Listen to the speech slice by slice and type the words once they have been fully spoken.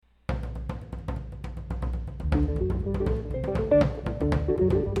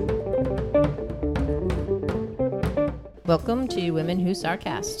Welcome to Women Who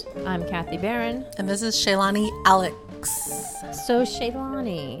Sarcast. I'm Kathy Barron. And this is Shaylani Alex. So,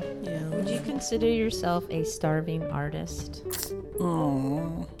 Shaylani, Yeah. would you consider yourself a starving artist?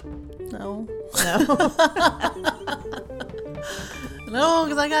 Oh, no. No. No,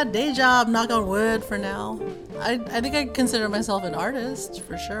 because I got a day job, knock on wood for now. I think I consider myself an artist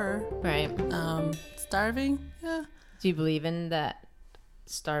for sure. Right. Starving? Yeah. Do you believe in that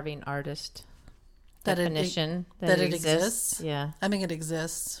starving artist That it- definition? that it exists? Yeah. I think it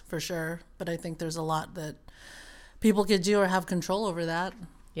exists for sure, but I think there's a lot that people could do or have control over that,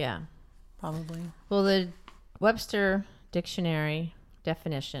 Yeah. probably. Well, the Webster Dictionary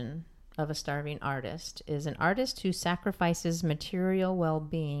definition of a starving artist is an artist who sacrifices material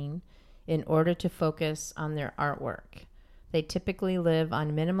well-being in order to focus on their artwork. They typically live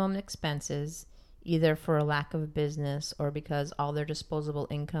on minimum expenses, either for a lack of business or because all their disposable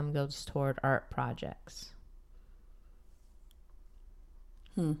income goes toward art projects.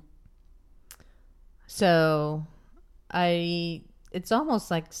 So, it's almost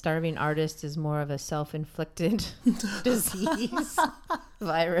like starving artist is more of a self-inflicted disease,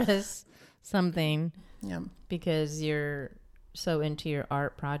 virus, something, Yeah. because you're so into your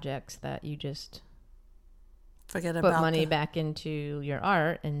art projects that you just Forget put about money back into your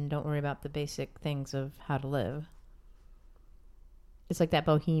art and don't worry about the basic things of how to live. It's like that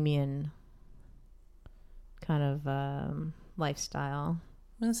bohemian kind of lifestyle,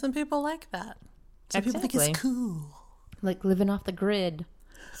 And some people like that. Some people think it's cool. like living off the grid.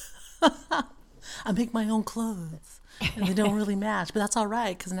 I make my own clothes, and they don't really match, but that's all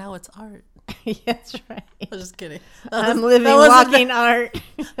right because now it's art. Yeah, that's right. I'm just kidding. I'm living walking art.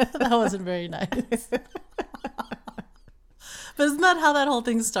 That wasn't very nice. But isn't that how that whole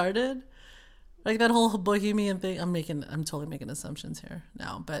thing started? Like that whole bohemian thing. I'm totally making assumptions here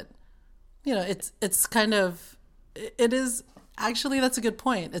now, but you know, it's kind of, it is actually, that's a good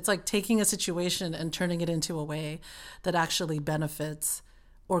point. It's like taking a situation and turning it into a way that actually benefits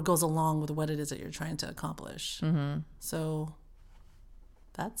or goes along with what it is that you're trying to accomplish. Mm-hmm. So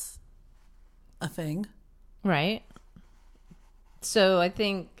that's a thing. Right. So I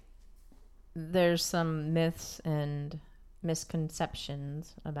think there's some myths and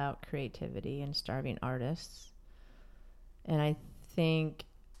misconceptions about creativity and starving artists. And I think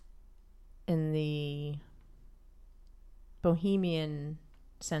in the bohemian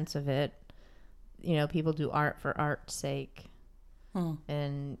sense of it, you know, people do art for art's sake.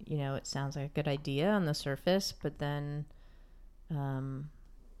 And, you know, it sounds like a good idea on the surface, but then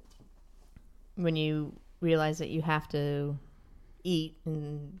when you realize that you have to eat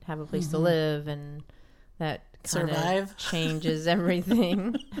and have a place to live, and that kind Survive. of changes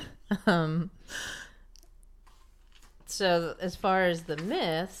everything. So as far as the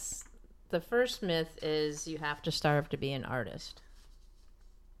myths, the first myth is you have to starve to be an artist.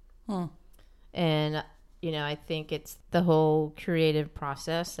 And, you know, I think it's the whole creative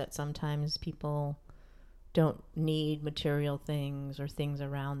process that sometimes people don't need material things or things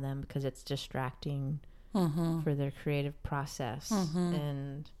around them because it's distracting for their creative process.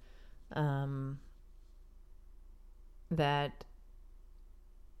 And that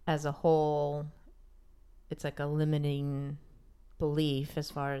as a whole, it's like a limiting belief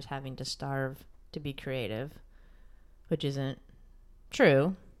as far as having to starve to be creative, which isn't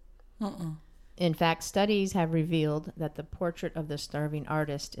true. In fact, studies have revealed that the portrait of the starving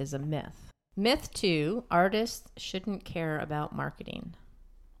artist is a myth. Myth 2, artists shouldn't care about marketing.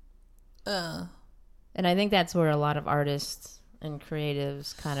 And I think that's where a lot of artists and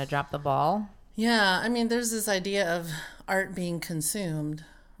creatives kind of drop the ball. Yeah, I mean, there's this idea of art being consumed,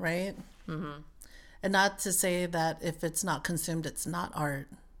 right? And not to say that if it's not consumed, it's not art,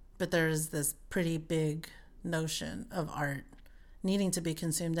 but there's this pretty big notion of art needing to be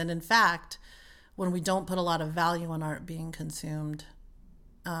consumed. And in fact, when we don't put a lot of value on art being consumed,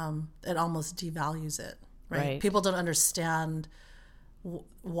 it almost devalues it, right? People don't understand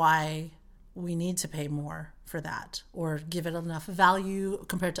why we need to pay more for that or give it enough value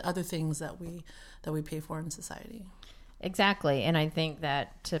compared to other things that we pay for in society. Exactly. And I think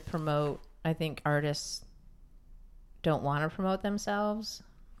that I think artists don't want to promote themselves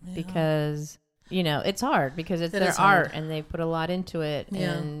because, you know, it's hard because it's their art and they put a lot into it.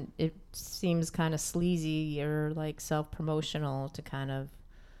 Yeah. And it seems kind of sleazy or like self-promotional to kind of,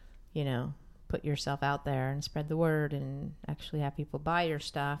 you know, put yourself out there and spread the word and actually have people buy your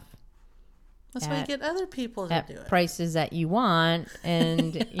stuff. That's why you get other people to do it. At prices that you want.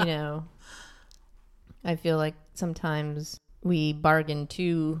 And, you know, I feel like sometimes we bargain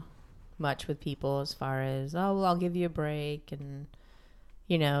too much with people as far as, oh, well, I'll give you a break. And,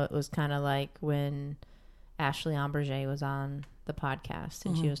 you know, it was kind of like when Ashley Amberger was on the podcast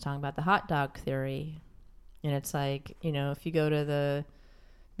and she was talking about the hot dog theory. And it's like, you know, if you go to the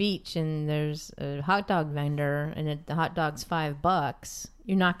beach and there's a hot dog vendor and the hot dog's $5,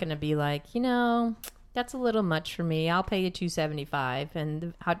 you're not going to be like, you know, that's a little much for me. I'll pay you $2.75. And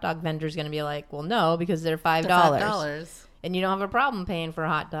the hot dog vendor's going to be like, well, no, because they're $5. $5. And you don't have a problem paying for a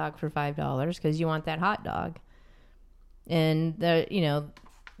hot dog for $5 because you want that hot dog. And the, you know,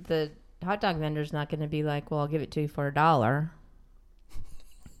 the hot dog vendor's not going to be like, well, I'll give it to you for $1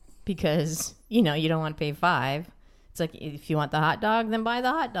 because, you know, you don't want to pay $5. It's like, if you want the hot dog, then buy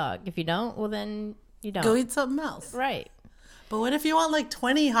the hot dog. If you don't, well, then you don't. Go eat something else. Right. But what if you want like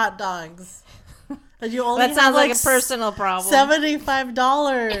 20 hot dogs? And you only that sounds have like a personal problem.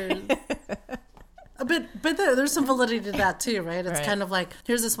 $75. But there's some validity to that too, right? It's kind of like,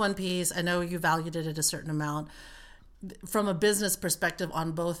 here's this one piece. I know you valued it at a certain amount. From a business perspective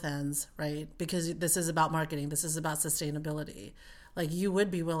on both ends, right? Because this is about marketing. This is about sustainability. Like, you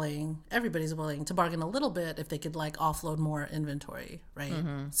would be willing, everybody's willing to bargain a little bit if they could like offload more inventory, right?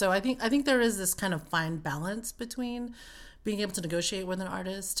 So I think there is this kind of fine balance between being able to negotiate with an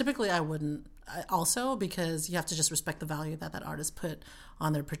artist. Typically I wouldn't also, because you have to just respect the value that that artist put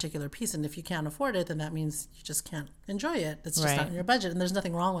on their particular piece. And if you can't afford it, then that means you just can't enjoy it. It's just not in your budget. And there's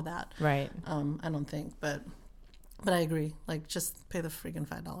nothing wrong with that. Right. I don't think, but I agree. Like, just pay the freaking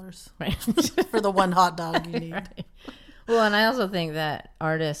 $5 Right. for the one hot dog you need. Right. Well, and I also think that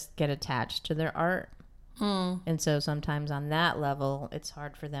artists get attached to their art. And so sometimes on that level, it's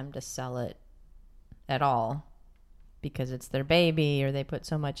hard for them to sell it at all because it's their baby or they put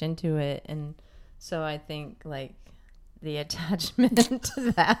so much into it. And so I think like the attachment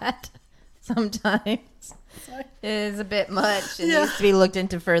to that sometimes is a bit much and needs to be looked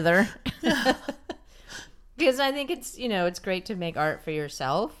into further. Because I think it's, you know, it's great to make art for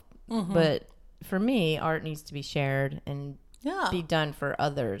yourself, but for me, art needs to be shared and be done for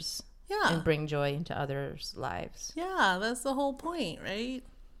others and bring joy into others' lives. Yeah, that's the whole point, right?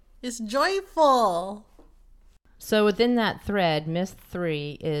 It's joyful. So within that thread, myth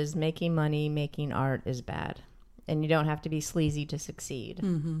 3 is making money, making art is bad. And you don't have to be sleazy to succeed.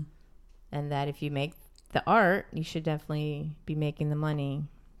 And that if you make the art, you should definitely be making the money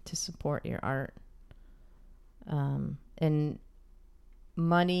to support your art. And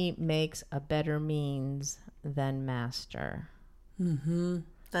money makes a better means than master.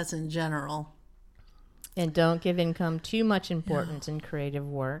 That's in general. And don't give income too much importance in creative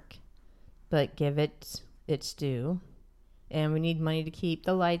work, but give it its due. And we need money to keep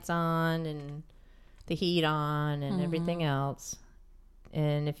the lights on and the heat on and everything else.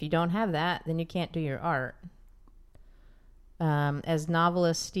 And if you don't have that, then you can't do your art. As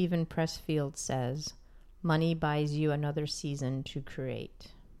novelist Stephen Pressfield says, money buys you another season to create.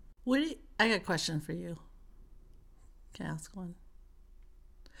 I got a question for you. Can I ask one?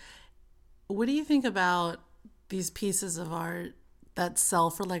 What do you think about these pieces of art that sell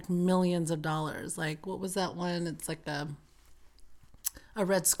for like millions of dollars? Like, what was that one? It's like a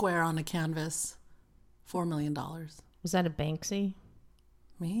red square on a canvas, $4 million. Was that a Banksy?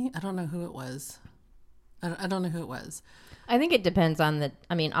 Me? I don't know who it was. I don't know who it was. I think it depends on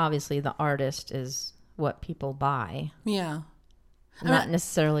obviously the artist is what people buy. Yeah. Not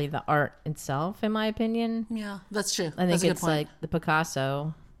necessarily the art itself, in my opinion. Yeah, that's true. I think that's a good it's point. like the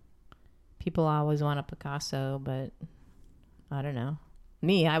Picasso. People always want a Picasso, but I don't know.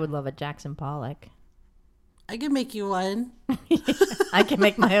 Me, I would love a Jackson Pollock. I can make you one. I can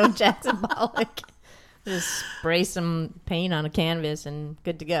make my own Jackson Pollock. Just spray some paint on a canvas and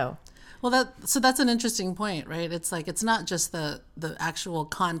good to go. Well, that's an interesting point, right? It's like, it's not just the actual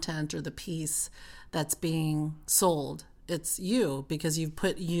content or the piece that's being sold. It's you, because you've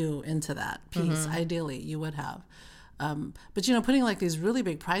put you into that piece. Ideally, you would have. But, you know, putting like these really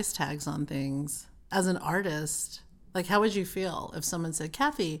big price tags on things as an artist, like, how would you feel if someone said,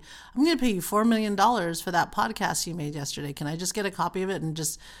 Kathy, I'm going to pay you $4 million for that podcast you made yesterday. Can I just get a copy of it and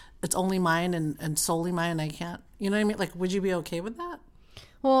just, it's only mine and solely mine? I can't, you know what I mean? Like, would you be okay with that?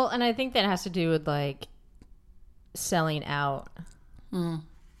 Well, and I think that has to do with like selling out.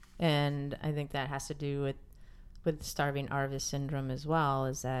 And I think that has to do with starving artist syndrome as well,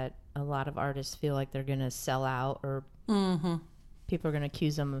 is that a lot of artists feel like they're going to sell out, or people are going to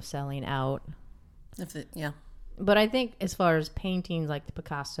accuse them of selling out. But I think as far as paintings like the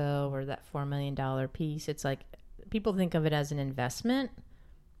Picasso or that $4 million piece, it's like people think of it as an investment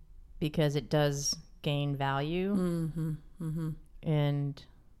because it does gain value. And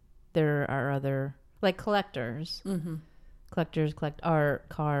there are other, like collectors. collectors collect art,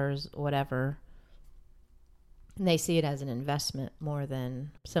 cars, whatever. And they see it as an investment more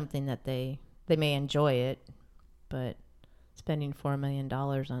than something that they may enjoy it, but spending $4 million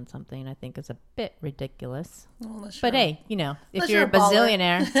on something I think is a bit ridiculous. Well, but hey, you know, if you're a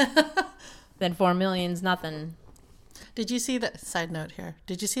bazillionaire, then $4 million's nothing. Did you see that? Side note here.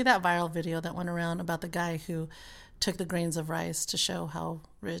 Did you see that viral video that went around about the guy who took the grains of rice to show how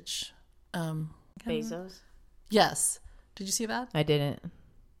rich? Bezos? Yes. Did you see that? I didn't.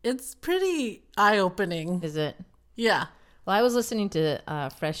 It's pretty eye-opening. Is it? Yeah. Well, I was listening to a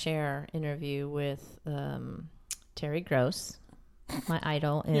Fresh Air interview with Terry Gross, my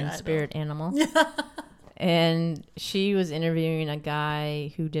idol in Spirit Animal. Yeah. And she was interviewing a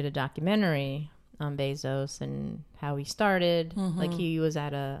guy who did a documentary on Bezos and how he started. Mm-hmm. Like he was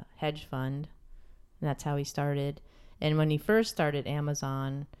at a hedge fund, and that's how he started. And when he first started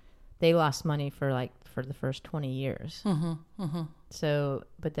Amazon, they lost money for the first 20 years. Mm-hmm. Mm-hmm. So,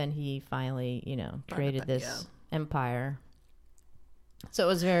 but then he finally, created this empire. So it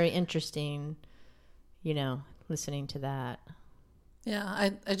was very interesting, listening to that. Yeah,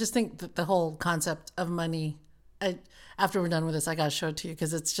 I just think that the whole concept of money, after we're done with this, I got to show it to you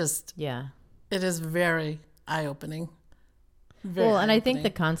because it's just, it is very eye-opening. Well, and I think the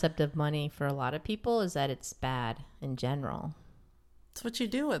concept of money for a lot of people is that it's bad in general. It's what you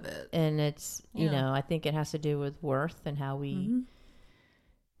do with it. And it's, I think it has to do with worth and how we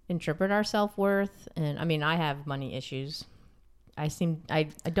interpret our self-worth. And I mean, I have money issues. I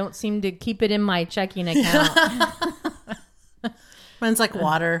don't seem to keep it in my checking account. Mine's like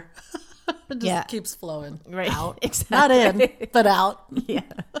water. It just keeps flowing. Right. Out. Exactly. Not in, but out. Yeah.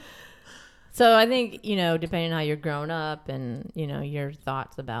 So I think, depending on how you're grown up and, your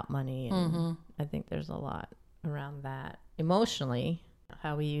thoughts about money, and I think there's a lot around that. Emotionally,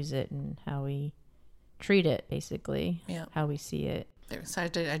 how we use it and how we treat it, basically. Yeah. How we see it. Sorry,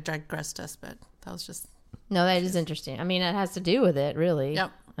 I digressed us, but that was just... No, that is interesting. I mean, it has to do with it, really.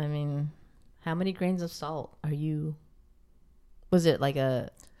 Yep. I mean, how many grains of salt are you... Was it like a...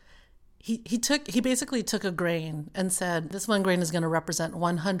 He basically took a grain and said, this one grain is going to represent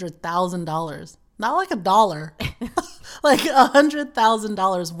 $100,000. Not like $1. Like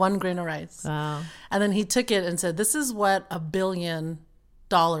 $100,000, one grain of rice. Wow. And then he took it and said, this is what $1 billion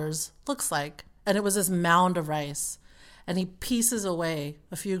looks like. And it was this mound of rice. And he pieces away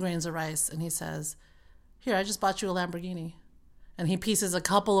a few grains of rice and he says, here, I just bought you a Lamborghini. And he pieces a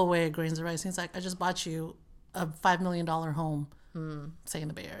couple away grains of rice. And he's like, I just bought you a $5 million home, say in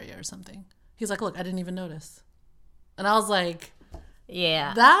the Bay Area or something. He's like, look, I didn't even notice. And I was like,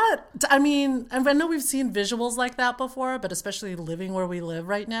 yeah. I mean, I know we've seen visuals like that before, but especially living where we live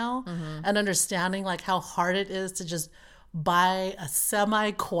right now and understanding like how hard it is to just buy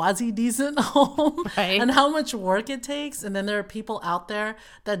a quasi-decent home and how much work it takes. And then there are people out there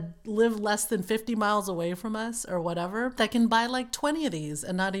that live less than 50 miles away from us or whatever that can buy like 20 of these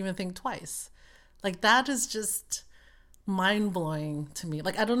and not even think twice. Like that is just mind-blowing to me.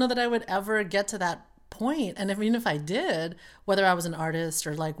 Like I don't know that I would ever get to that point. And even if I did, whether I was an artist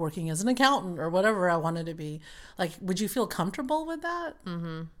or like working as an accountant or whatever I wanted to be, like would you feel comfortable with that?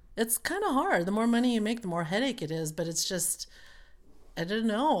 Mm-hmm. It's kind of hard. The more money you make, the more headache it is. But it's just, I don't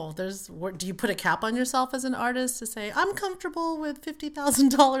know. Do you put a cap on yourself as an artist to say, I'm comfortable with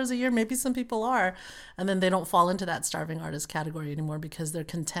 $50,000 a year? Maybe some people are. And then they don't fall into that starving artist category anymore because they're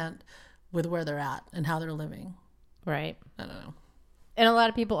content with where they're at and how they're living. Right. I don't know. And a lot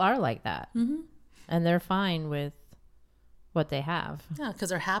of people are like that. Mm-hmm. And they're fine with what they have. Yeah, because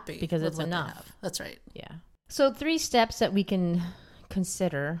they're happy. Because it's enough. That's right. Yeah. So 3 steps that we can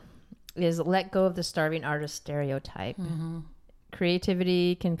consider is let go of the starving artist stereotype. Mm-hmm.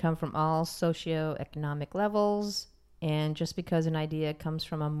 Creativity can come from all socioeconomic levels, and just because an idea comes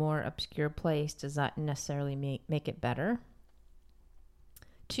from a more obscure place does not necessarily make it better.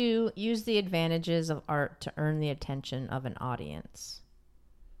 2, use the advantages of art to earn the attention of an audience.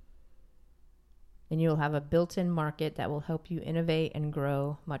 And you'll have a built-in market that will help you innovate and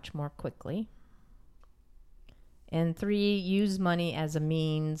grow much more quickly. And 3, use money as a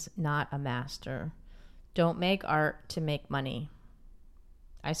means, not a master. Don't make art to make money.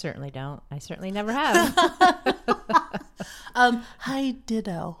 I certainly don't. I certainly never have. Hi,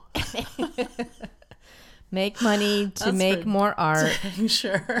 ditto. Make money to make more art.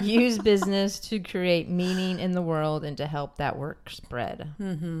 Sure. Use business to create meaning in the world and to help that work spread.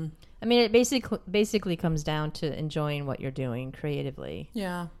 Mm-hmm. I mean, it basically comes down to enjoying what you're doing creatively.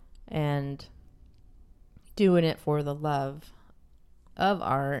 Yeah. And doing it for the love of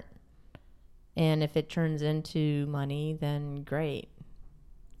art. And if it turns into money, then great.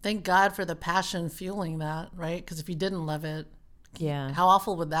 Thank God for the passion fueling that, right? Because if you didn't love it, Yeah. how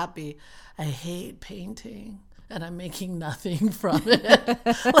awful would that be? I hate painting and I'm making nothing from it.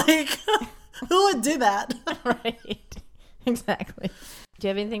 Like, who would do that? Right. Exactly. Do you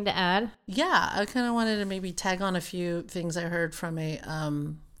have anything to add? Yeah, I kind of wanted to maybe tag on a few things I heard from a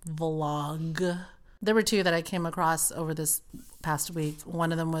vlog. There were two that I came across over this past week.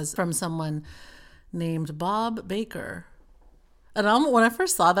 One of them was from someone named Bob Baker. And when I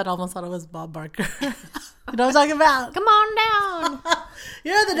first saw that, I almost thought it was Bob Barker. You know what I'm talking about? Come on down.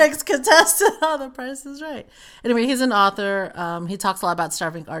 You're the next contestant. Oh, The Price is Right. Anyway, he's an author. He talks a lot about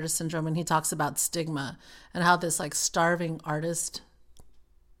starving artist syndrome, and he talks about stigma and how this like starving artist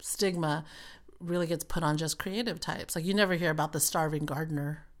stigma really gets put on just creative types. Like you never hear about the starving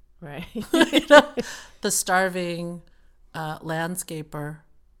gardener, Right. you know, the starving landscaper,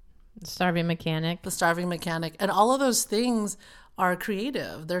 Starving mechanic. the starving mechanic, and all of those things are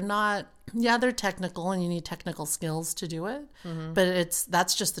creative. They're not, yeah, they're technical and you need technical skills to do it, but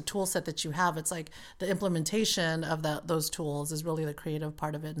that's just the tool set that you have. It's like the implementation of those tools is really the creative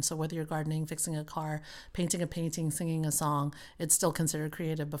part of it. And so whether you're gardening, fixing a car, painting a painting, singing a song, it's still considered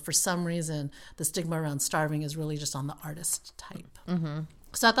creative. But for some reason, the stigma around starving is really just on the artist type.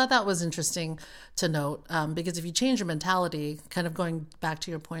 So I thought that was interesting to note, because if you change your mentality, kind of going back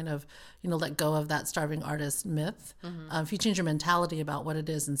to your point of, let go of that starving artist myth. If you change your mentality about what it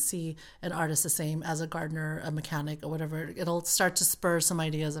is and see an artist the same as a gardener, a mechanic, or whatever, it'll start to spur some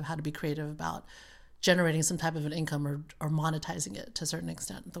ideas of how to be creative about generating some type of an income or monetizing it to a certain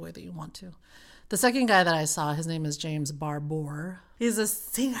extent the way that you want to. The second guy that I saw, his name is James Barbour. He's a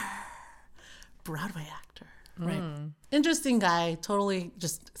singer, Broadway actor. Right. Interesting guy. Totally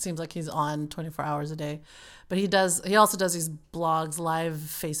just seems like he's on 24 hours a day. But he also does these blogs, live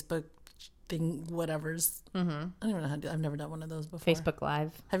Facebook thing, whatever's. I don't even know how to do. I've never done one of those before. Facebook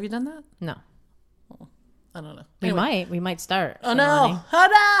Live. Have you done that? No. I don't know. We might start. Oh no.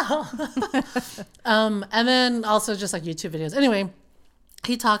 Oh no. And then also just like YouTube videos. Anyway,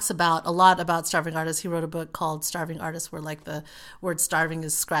 he talks a lot about starving artists. He wrote a book called Starving Artists, where like the word starving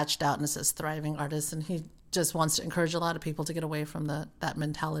is scratched out and it says thriving artists. And he just wants to encourage a lot of people to get away from that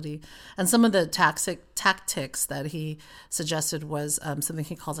mentality. And some of the tactics that he suggested was something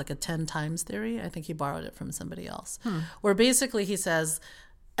he calls like a 10 times theory. I think he borrowed it from somebody else, where basically he says,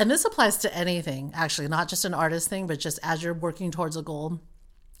 and this applies to anything, actually, not just an artist thing, but just as you're working towards a goal.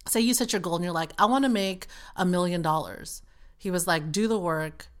 Say you set your goal and you're like, I want to make $1 million. He was like, do the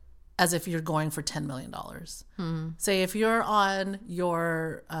work as if you're going for $10 million. Say if you're on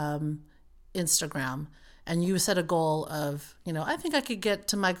your Instagram and you set a goal of, I think I could get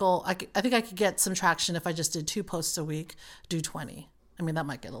to my goal. I think I could get some traction if I just did 2 posts a week, do 20. I mean, that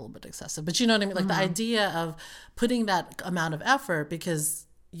might get a little bit excessive, but you know what I mean? Like the idea of putting that amount of effort, because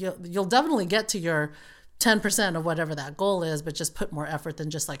you'll definitely get to your 10% of whatever that goal is, but just put more effort than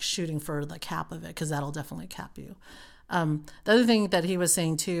just like shooting for the cap of it, because that'll definitely cap you. The other thing that he was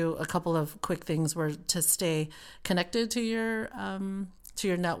saying too, a couple of quick things, were to stay connected to your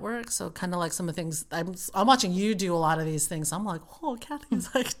network. So kind of like some of the things I'm watching you do a lot of these things. I'm like, oh,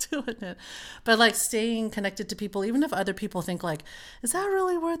 Kathy's like doing it. But like staying connected to people, even if other people think like, is that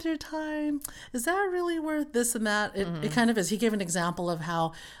really worth your time? Is that really worth this and that? It kind of is. He gave an example of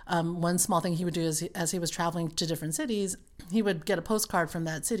how one small thing he would do is as he was traveling to different cities, he would get a postcard from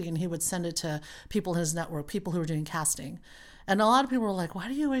that city and he would send it to people in his network, people who were doing casting. And a lot of people were like, why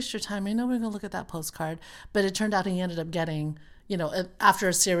do you waste your time? I know we're going to look at that postcard. But it turned out he ended up getting, after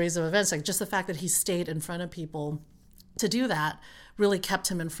a series of events, like just the fact that he stayed in front of people to do that really kept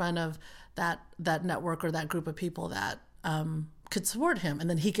him in front of that network or that group of people that could support him. And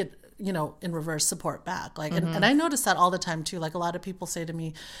then he could, in reverse support back. Like, and I notice that all the time too. Like a lot of people say to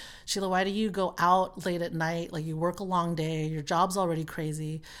me, Sheila, why do you go out late at night? Like you work a long day, your job's already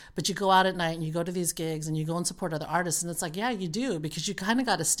crazy, but you go out at night and you go to these gigs and you go and support other artists. And it's like, yeah, you do, because you kind of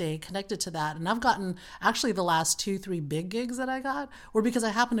got to stay connected to that. And I've gotten actually the last 2-3 big gigs that I got were because I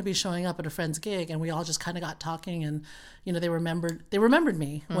happened to be showing up at a friend's gig and we all just kind of got talking and, they remembered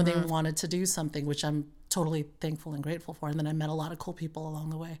me when they wanted to do something, which I'm totally thankful and grateful for. And then I met a lot of cool people along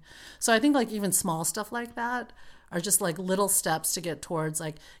the way. So I think like even small stuff like that are just like little steps to get towards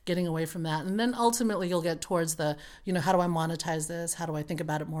like getting away from that. And then ultimately you'll get towards the, how do I monetize this? How do I think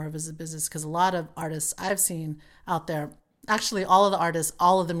about it more of as a business? Because a lot of artists I've seen out there, actually all of the artists,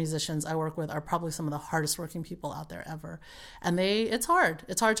 all of the musicians I work with are probably some of the hardest working people out there ever. And it's hard.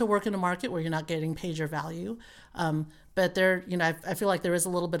 It's hard to work in a market where you're not getting paid your value. But there, I feel like there is a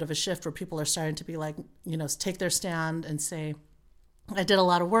little bit of a shift where people are starting to be like, take their stand and say, I did a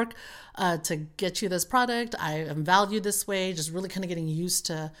lot of work to get you this product. I am valued this way, just really kind of getting used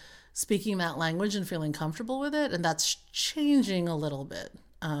to speaking that language and feeling comfortable with it. And that's changing a little bit.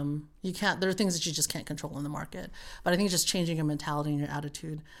 There are things that you just can't control in the market, but I think just changing your mentality and your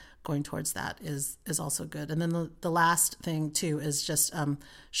attitude going towards that is also good. And then the last thing too is just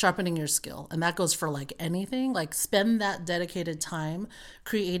sharpening your skill. And that goes for like anything, like spend that dedicated time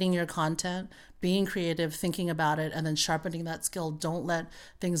creating your content, being creative, thinking about it, and then sharpening that skill. Don't let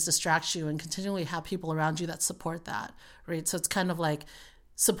things distract you, and continually have people around you that support that, right? So it's kind of like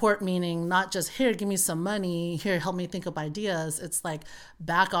support, meaning not just here, give me some money, here, help me think up ideas. It's like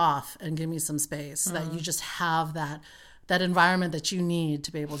back off and give me some space, that you just have that environment that you need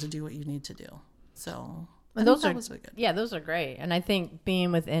to be able to do what you need to do. So those are good. Yeah, those are great. And I think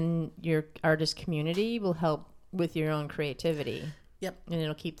being within your artist community will help with your own creativity. Yep. And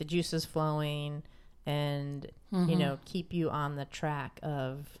it'll keep the juices flowing and, keep you on the track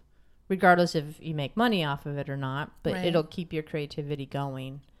of, regardless if you make money off of it or not, but it'll keep your creativity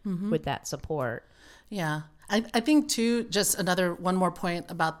going with that support. Yeah. I think too, just one more point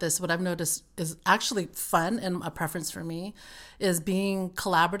about this, what I've noticed is actually fun, and a preference for me is being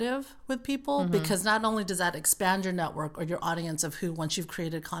collaborative with people, because not only does that expand your network or your audience of who, once you've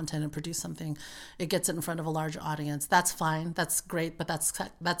created content and produced something, it gets it in front of a larger audience. That's fine. That's great. But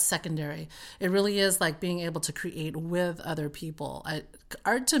that's secondary. It really is like being able to create with other people.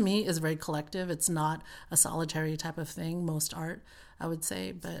 Art to me is very collective. It's not a solitary type of thing, most art, I would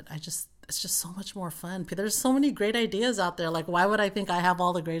say, but it's just so much more fun. There's so many great ideas out there. Like, why would I think I have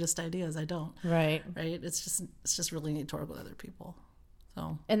all the greatest ideas? I don't. Right. It's just really neat to work with other people.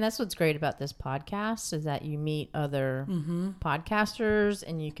 So. And that's what's great about this podcast, is that you meet other podcasters,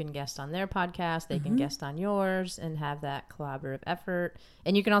 and you can guest on their podcast. They can guest on yours and have that collaborative effort.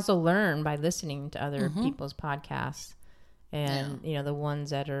 And you can also learn by listening to other people's podcasts, and the ones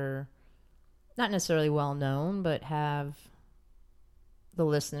that are not necessarily well known, but have the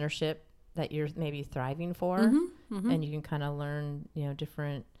listenership that you're maybe thriving for, and you can kind of learn,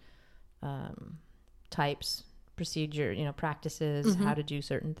 different types, procedure, practices, how to do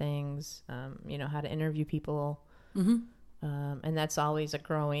certain things, how to interview people, and that's always a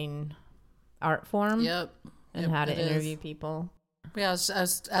growing art form. Yep. And how to interview people. Yeah,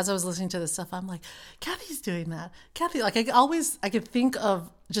 as I was listening to this stuff, I'm like, Kathy's doing that. Kathy, like I could think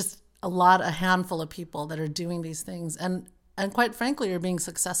of just a handful of people that are doing these things, and quite frankly are being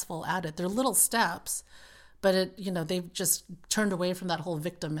successful at it. They're little steps, but they've just turned away from that whole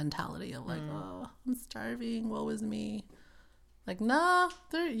victim mentality of like, oh, I'm starving, woe is me. Like, nah,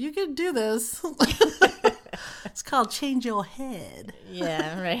 you can do this. It's called change your head.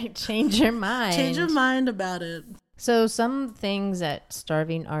 Yeah, right. Change your mind. Change your mind about it. So some things that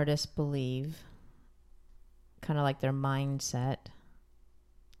starving artists believe, kind of like their mindset: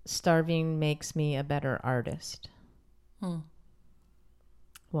 starving makes me a better artist.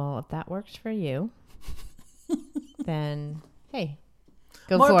 Well, if that works for you, then hey,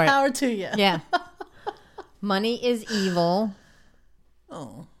 go for it. More power to you. Yeah. Money is evil.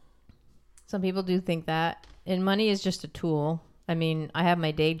 Oh. Some people do think that. And money is just a tool. I mean, I have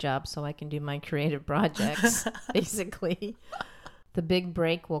my day job so I can do my creative projects, basically. The big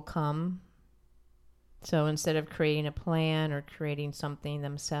break will come. So instead of creating a plan or creating something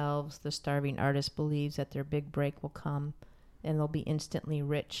themselves, the starving artist believes that their big break will come and they'll be instantly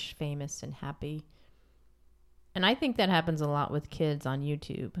rich, famous, and happy. And I think that happens a lot with kids on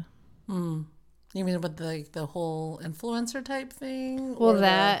YouTube. You mean with the whole influencer type thing? Well,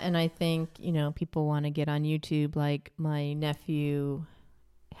 that, and I think, people want to get on YouTube. Like my nephew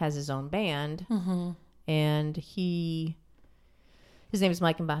has his own band, and his name is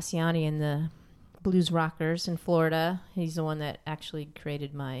Mike Imbassiani in the Blues Rockers in Florida. He's the one that actually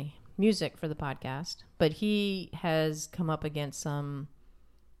created my music for the podcast, but he has come up against some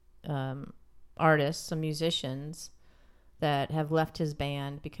artists, some musicians that have left his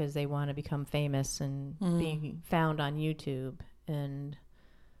band because they want to become famous and be found on YouTube, and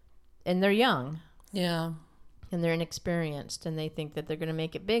they're young, and they're inexperienced, and they think that they're going to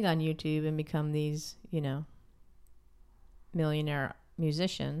make it big on YouTube and become these millionaire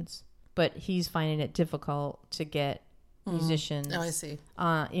musicians, but he's finding it difficult to get musicians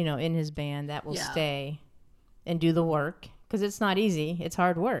in his band that will stay and do the work, because it's not easy. It's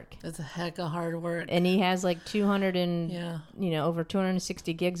hard work. It's a heck of hard work. And he has like 200 and over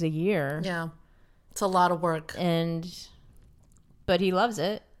 260 gigs a year. Yeah. It's a lot of work. But he loves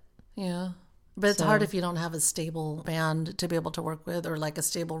it. Yeah. But it's hard if you don't have a stable band to be able to work with, or like a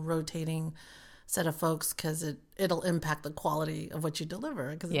stable rotating set of folks, because it'll impact the quality of what you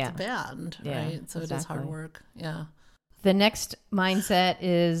deliver, because it's a band, right? So exactly. It is hard work. Yeah. The next mindset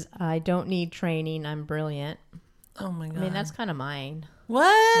is I don't need training. I'm brilliant. Oh my God. I mean, that's kind of mine.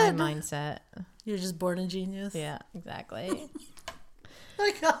 What? My mindset. You're just born a genius? Yeah, exactly. Oh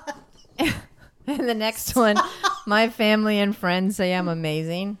my God. And the next one, my family and friends say I'm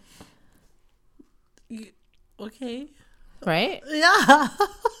amazing. Okay. Right? Yeah.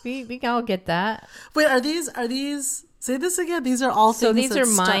 We all get that. Wait, are these, say this again. These are all things. So these are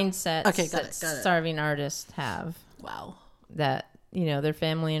mindsets. mindsets Okay, got it. starving artists have. Wow. That, their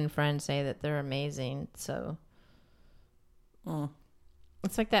family and friends say that they're amazing. So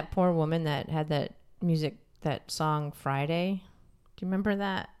it's like that poor woman that had that song Friday. Do you remember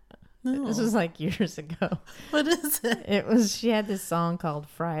that? No. This was like years ago. What is it? She had this song called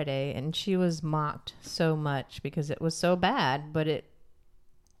Friday, and she was mocked so much because it was so bad, but it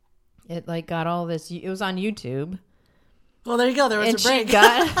like got all this, it was on YouTube. Well, there you go. There was a break.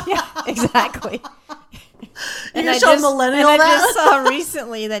 Yeah, exactly. You can show millennial that? I just saw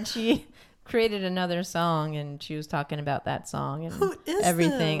recently that she created another song, and she was talking about that song and Who is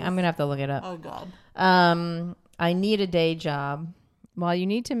everything. this? I'm going to have to look it up. Oh, God. I need a day job. While you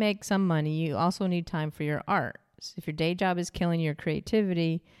need to make some money, you also need time for your art. So if your day job is killing your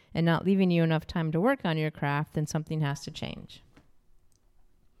creativity and not leaving you enough time to work on your craft, then something has to change.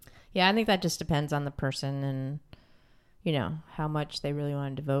 Yeah, I think that just depends on the person and, how much they really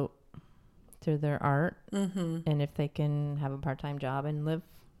want to devote to their art. Mm-hmm. And if they can have a part-time job and live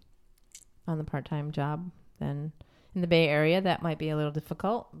on the part-time job, then in the Bay Area, that might be a little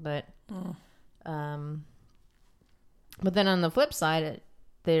difficult. But then on the flip side,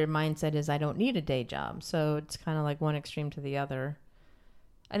 their mindset is I don't need a day job. So it's kind of like one extreme to the other.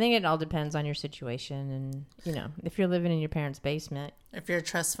 I think it all depends on your situation. And, if you're living in your parents' basement. If you're a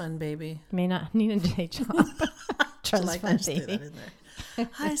trust fund baby. You may not need a day job. Trust fund baby.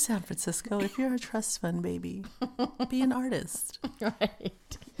 Hi, San Francisco. If you're a trust fund baby, be an artist.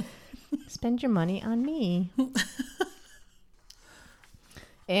 Right. Spend your money on me.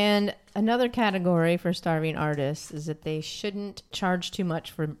 And another category for starving artists is that they shouldn't charge too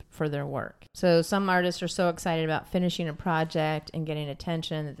much for their work. So some artists are so excited about finishing a project and getting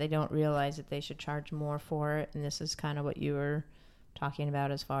attention that they don't realize that they should charge more for it. And this is kind of what you were talking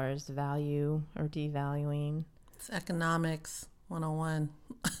about as far as the value or devaluing. It's economics 101.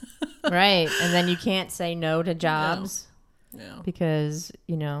 Right. And then you can't say no to jobs. No. Because,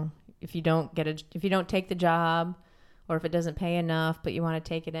 if you don't take the job, or if it doesn't pay enough, but you want to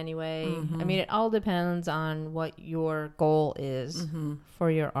take it anyway. Mm-hmm. I mean, it all depends on what your goal is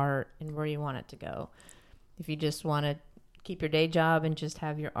for your art and where you want it to go. If you just want to keep your day job and just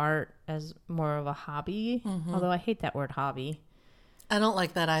have your art as more of a hobby, although I hate that word hobby. I don't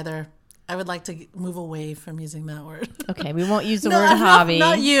like that either. I would like to move away from using that word. Okay, we won't use the word hobby.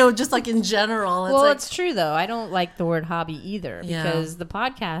 Not you, just like in general. It's true, though. I don't like the word hobby either because the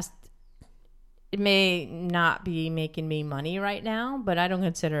podcast, it may not be making me money right now, but I don't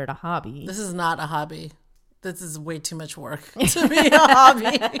consider it a hobby. This is not a hobby. This is way too much work to be a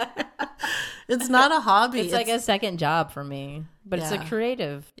hobby. It's not a hobby. It's like a second job for me, but it's a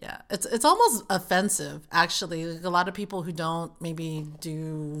creative. Yeah, it's almost offensive, actually. Like a lot of people who don't maybe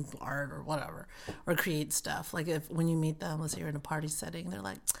do art or whatever, or create stuff. Like when you meet them, let's say you're in a party setting, they're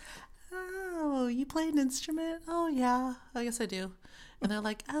like, oh, you play an instrument? Oh, yeah, I guess I do. And they're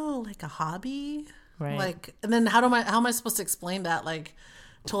like, oh, like a hobby? Right. Like, and then how am I supposed to explain that? Like,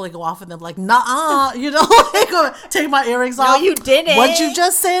 totally go off with them like, nah, like, take my earrings off. No, you didn't. What'd you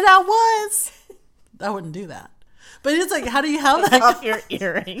just say that was? I wouldn't do that. But it's like, how do you have take that? Off your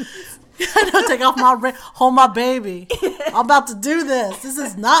earrings. I don't take off my ring. Hold my baby. I'm about to do this. This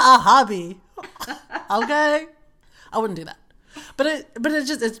is not a hobby. Okay? I wouldn't do that. But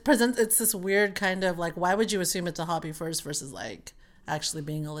it presents, it's this weird kind of like, why would you assume it's a hobby first versus like actually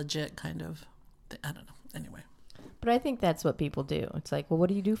being a legit kind of thing? I don't know. Anyway. But I think that's what people do. It's like, well, what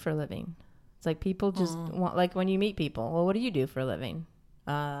do you do for a living? It's like people just want, like when you meet people, well, what do you do for a living?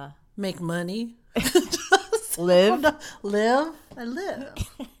 Make money. Live. I live.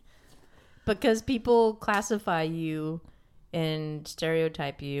 Because people classify you and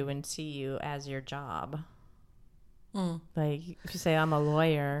stereotype you and see you as your job. Like if you say I'm a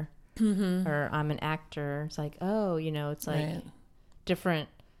lawyer or I'm an actor, it's like, oh, it's like different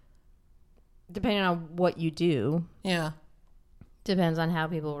depending on what you do. Yeah. Depends on how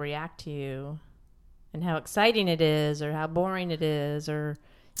people react to you and how exciting it is or how boring it is or,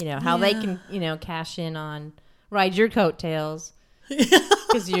 how they can, cash in on, ride your coattails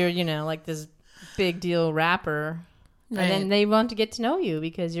because you're, like this big deal rapper. Right. And then they want to get to know you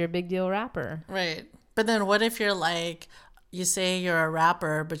because you're a big deal rapper. Right. But then what if you're like you say you're a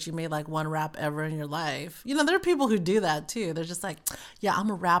rapper, but you made like one rap ever in your life. You know, there are people who do that too. They're just like, yeah, I'm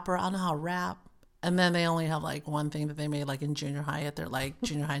a rapper. I know how to rap. And then they only have like one thing that they made like in junior high at their like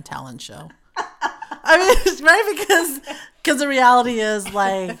junior high talent show. I mean, right? Because the reality is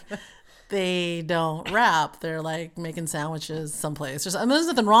like they don't rap. They're like making sandwiches someplace. I mean, there's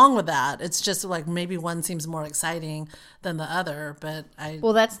nothing wrong with that. It's just like maybe one seems more exciting than the other. But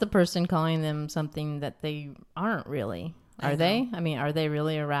well, that's the person calling them something that they aren't really. Are they? I mean, are they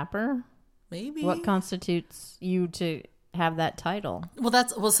really a rapper? Maybe. What constitutes you to have that title?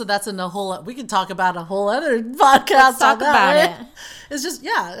 So that's in a whole. We could talk about a whole other podcast. Let's talk about it. It's just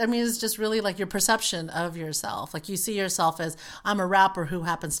I mean, it's just really like your perception of yourself. Like you see yourself as I'm a rapper who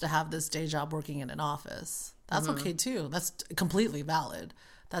happens to have this day job working in an office. That's okay too. That's completely valid.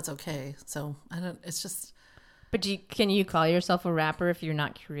 That's okay. So I don't. It's just. But can you call yourself a rapper if you're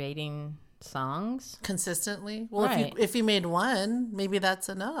not creating songs consistently? Well, right. if you made one, maybe that's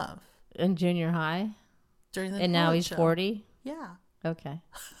enough. In junior high, and now he's show. 40. Yeah. Okay.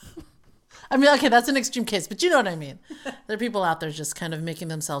 I mean, okay, that's an extreme case, but you know what I mean. There are people out there just kind of making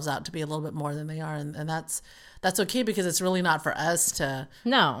themselves out to be a little bit more than they are, and that's okay because it's really not for us to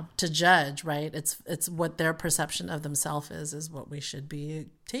judge, right? It's what their perception of themselves is what we should be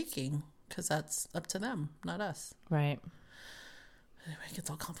taking because that's up to them, not us. Right. Anyway, it gets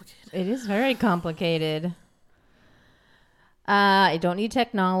all complicated. It is very complicated. I don't need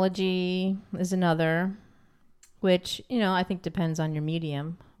technology is another, which, you know, I think depends on your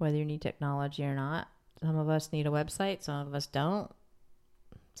medium, whether you need technology or not. Some of us need a website. Some of us don't.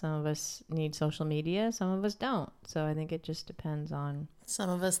 Some of us need social media. Some of us don't. So I think it just depends on. Some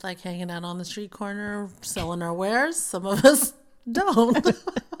of us like hanging out on the street corner, selling our wares. Some of us don't.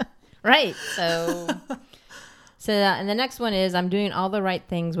 Right. So, and the next one is I'm doing all the right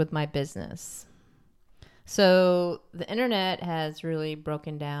things with my business. So the internet has really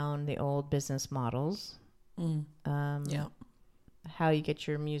broken down the old business models. How you get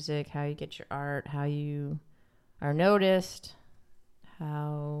your music, how you get your art, how you are noticed,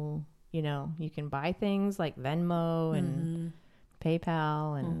 how, you know, you can buy things like Venmo and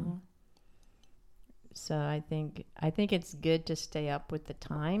PayPal. And so I think it's good to stay up with the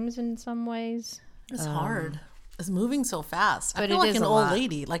times in some ways. It's hard. It's moving so fast. But I feel like an old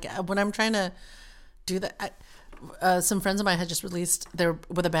lady. Like when I'm trying to do that, some friends of mine had just released, they're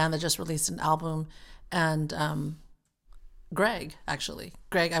with a band that just released an album, and Greg,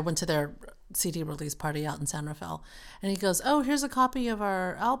 I went to their CD release party out in San Rafael, and he goes, oh, here's a copy of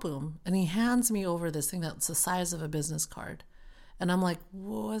our album, and he hands me over this thing that's the size of a business card, and I'm like,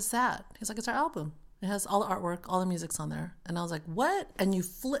 what's that? He's like, it's our album. It has all the artwork, all the music's on there. And I was like, what? And you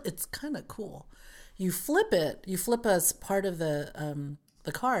flip, it's kind of cool. You flip as part of the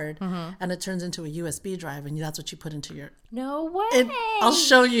card, and it turns into a USB drive, and that's what you put into your. No way! I'll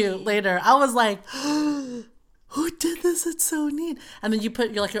show you later. I was like, who did this? It's so neat. And then you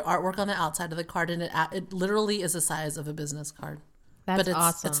put your artwork on the outside of the card, and it literally is the size of a business card. That's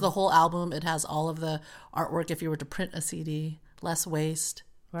awesome. It's the whole album. It has all of the artwork. If you were to print a CD, less waste.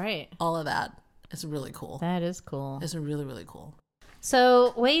 Right. All of that. It's really cool. That is cool. It's really, really cool.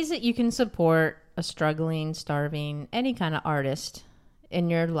 So ways that you can support a struggling, starving, any kind of artist in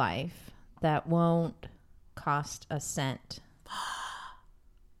your life that won't cost a cent.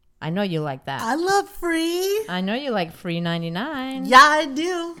 I know you like that. I love free. I know you like free 99. Yeah, I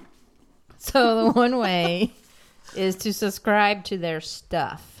do. So the one way is to subscribe to their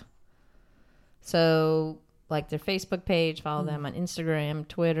stuff. So like their Facebook page, follow them on Instagram,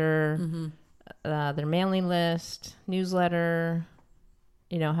 Twitter, their mailing list, newsletter,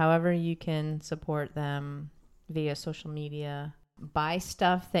 you know, however you can support them via social media. Buy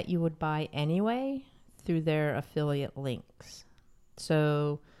stuff that you would buy anyway through their affiliate links.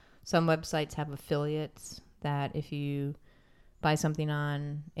 So some websites have affiliates that if you buy something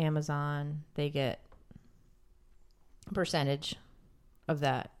on Amazon, they get a percentage of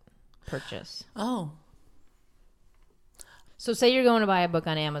that purchase. Oh. So say you're going to buy a book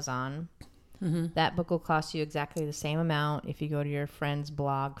on Amazon. That book will cost you exactly the same amount if you go to your friend's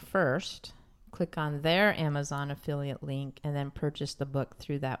blog first, click on their Amazon affiliate link, and then purchase the book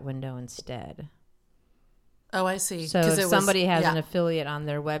through that window instead. Oh, I see. So if somebody has an affiliate on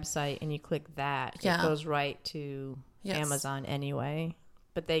their website and you click that, it goes right to Amazon anyway,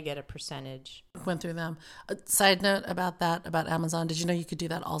 but they get a percentage. Went through them. A side note about that, about Amazon. Did you know you could do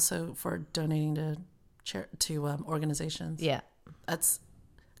that also for donating to organizations? Yeah.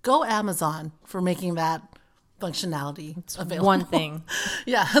 Go Amazon for making that functionality available. One thing.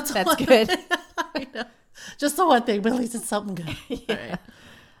 Yeah, that's good. I know. Just the one thing, but at least it's something good. Yeah.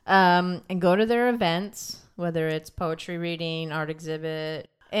 Right. And go to their events. whether it's poetry reading, art exhibit.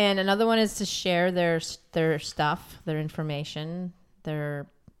 And another one is to share their stuff, their information, their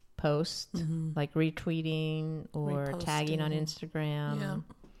posts, like retweeting or tagging on Instagram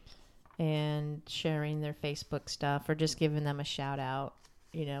and sharing their Facebook stuff, or just giving them a shout out,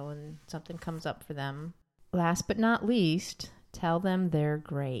 when something comes up for them. Last but not least, tell them they're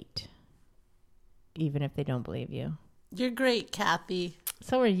great, even if they don't believe you. You're great, Kathy.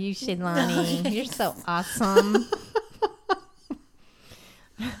 So are you, Shailani. You're so awesome.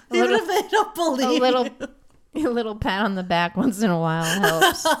 Even if they don't believe a little pat on the back once in a while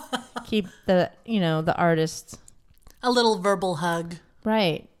helps keep the artist. A little verbal hug.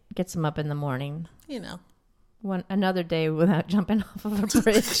 Right. Gets them up in the morning. Another day without jumping off of a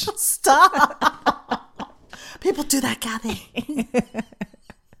bridge. Stop. People do that, Kathy.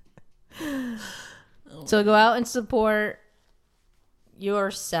 So go out and support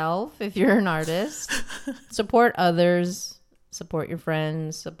yourself if you're an artist. Support others. Support your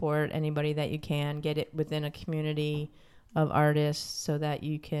friends. Support anybody that you can. Get it within a community of artists so that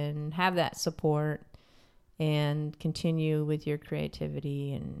you can have that support and continue with your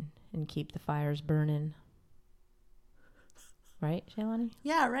creativity and keep the fires burning. Right, Shailani?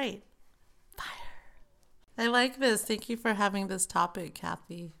 Yeah, right. Fire. I like this. Thank you for having this topic,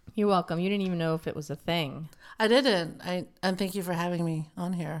 Kathy. You're welcome. You didn't even know if it was a thing. I didn't. And thank you for having me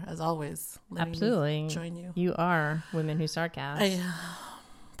on here, as always. Absolutely. Join you. You are Women Who Sarcast.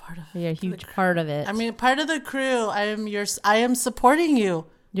 Part of You're a huge part of it. I mean, part of the crew. I am supporting you.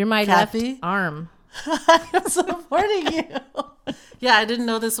 You're my Kathy. left arm. I'm supporting you. Yeah, I didn't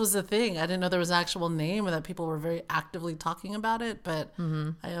know this was a thing. I didn't know there was an actual name and that people were very actively talking about it. But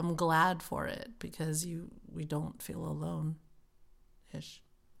I am glad for it because we don't feel alone-ish.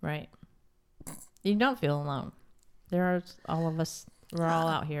 Right. You don't feel alone. There are all of us. We're all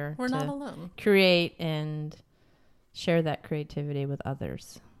out here. We're not alone. Create and share that creativity with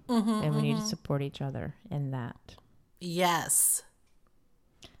others. And we need to support each other in that. Yes.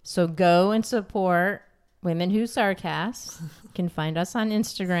 So go and support Women Who Sarcast. You can find us on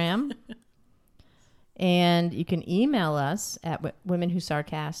Instagram. And you can email us at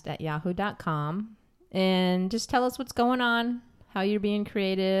womenwhosarcast@yahoo.com. And just tell us what's going on, how you're being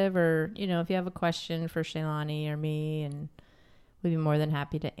creative, or, if you have a question for Shailani or me, and we'd be more than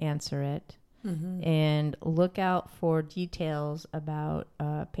happy to answer it. And look out for details about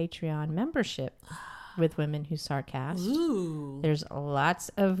Patreon membership with Women Who Sarcast. Ooh. There's lots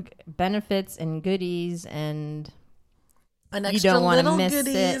of benefits and goodies, and extra you don't want to miss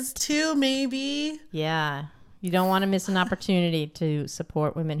goodies it too, maybe. Yeah, you don't want to miss an opportunity to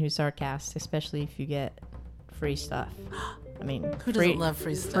support Women Who Sarcast, especially if you get free stuff. I mean, who doesn't love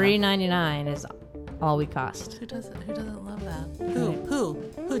free stuff? $3.99 is all we cost. Who doesn't love that?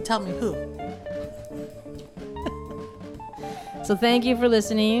 Who? Tell me who. So thank you for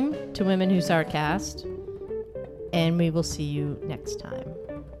listening to Women Who Sarcast, and we will see you next time.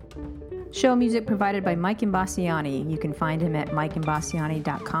 Show music provided by Mike Imbassiani. You can find him at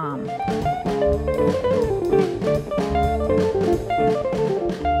MikeImbassiani.com.